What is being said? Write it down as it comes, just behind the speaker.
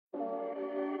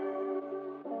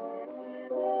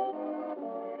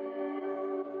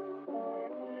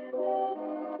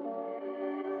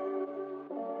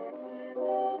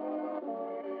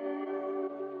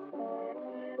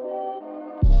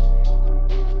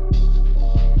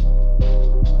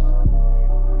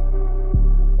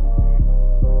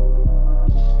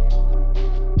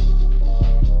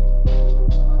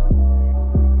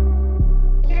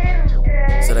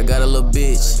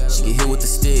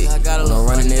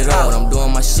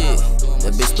my shit.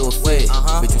 That bitch threw a fit.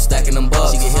 Bitch, you stacking them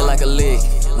bucks. She get hit like a lick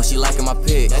when she liking my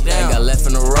pick. Ain't got left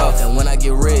in the rough. And when I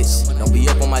get rich, don't be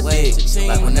up on my dick.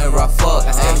 Like whenever I fuck.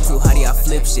 Too hotty, I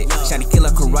flip shit. Shotty kill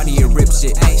her karate and rip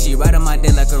shit. She ride on my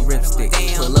dick like a ripstick.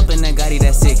 Pull up in that Gotti,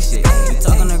 that sick shit. You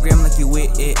talk on the gram like you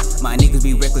with it. My niggas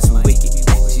be reckless and wicked.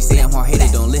 She say I'm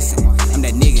hard-headed, don't listen. I'm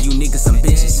that nigga, you niggas some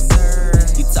bitches.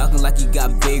 You talking like you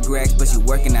got big racks, but you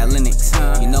working at Linux.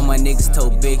 You know my niggas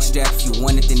told big straps. You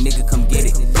want it, then nigga come get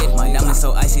it. My diamonds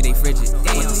so icy, they frigid.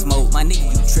 Want the smoke, my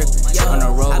nigga, you trippin'. On the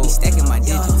road, I be stacking my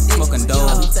digits. Smoking dope,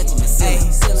 I be touching the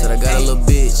ceiling. Said I got a little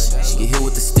bitch, she get hit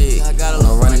with the stick. When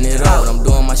I'm running it up, I'm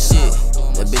doing my shit.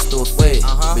 That bitch threw a fit.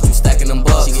 Bitch, you stacking them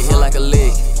bucks. She get hit like a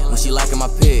lick when she liking my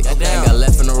pick. Ain't got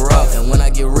left in the rough. And when I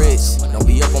get rich, don't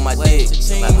be up on my dick.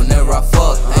 Like whenever I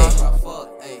fuck.